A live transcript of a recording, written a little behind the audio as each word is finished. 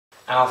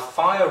our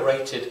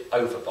fire-rated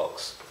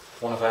Overbox,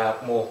 one of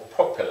our more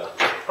popular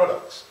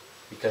products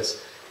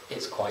because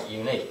it's quite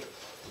unique.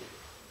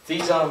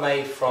 These are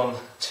made from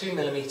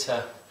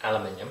 2mm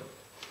aluminium.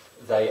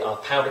 They are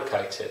powder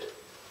coated.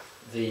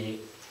 The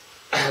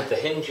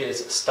hinge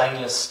is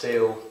stainless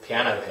steel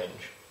piano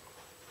hinge,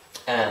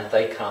 and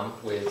they come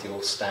with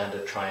your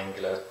standard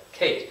triangular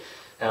key.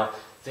 Now,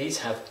 these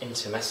have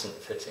intumescent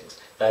fittings.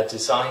 They're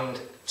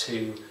designed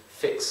to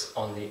fix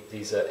on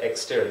these are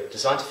exterior,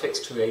 designed to fix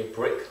to a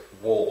brick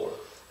wall.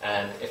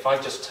 And if I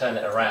just turn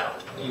it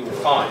around, you will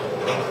find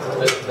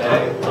that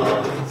they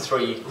are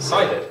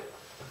three-sided.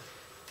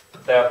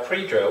 They are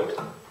pre-drilled,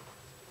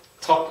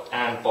 top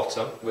and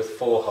bottom, with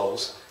 4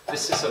 holes.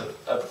 This is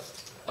a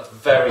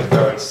very,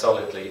 very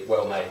solidly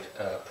well-made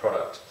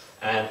product.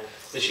 And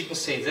as you can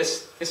see,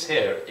 this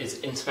here is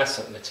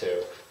intumescent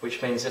material,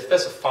 which means if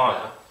there's a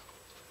fire,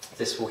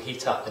 this will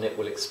heat up and it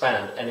will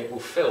expand and it will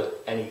fill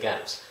any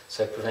gaps,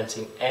 so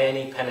preventing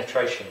any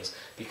penetrations,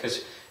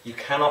 because you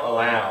cannot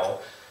allow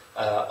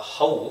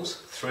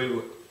holes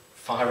through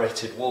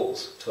fire-rated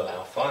walls to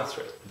allow fire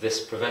through.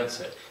 This prevents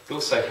it. It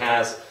also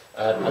has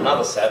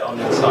another set on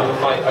the inside.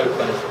 If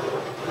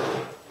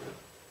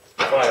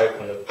I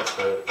open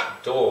the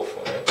door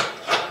for you,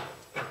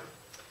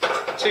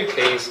 2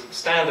 keys,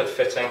 standard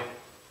fitting.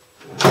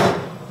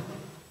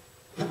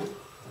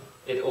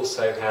 It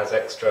also has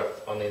extra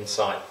on the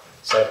inside.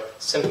 So,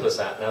 simple as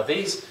that. Now,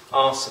 these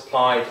are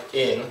supplied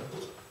in,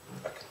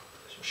 I can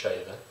show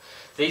you that.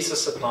 These are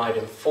supplied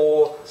in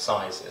 4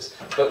 sizes,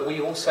 but we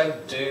also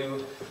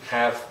do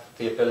have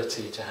the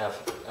ability to have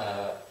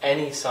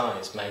any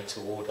size made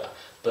to order.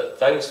 But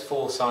those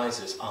 4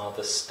 sizes are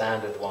the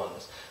standard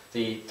ones.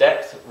 The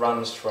depth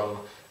runs from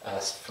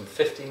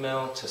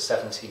 50mm to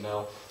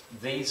 70mm.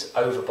 These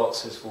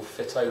overboxes will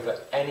fit over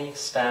any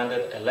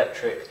standard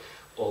electric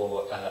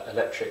or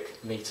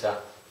electric meter.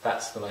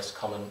 That's the most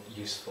common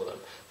use for them.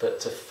 But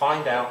to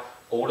find out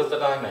all of the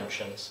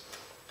dimensions,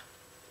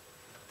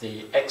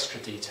 the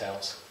extra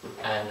details,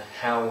 and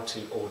how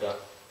to order,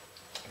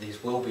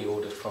 these will be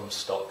ordered from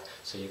stock,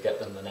 so you get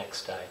them the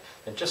next day.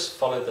 Then just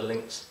follow the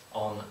links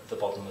on the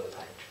bottom of the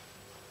page.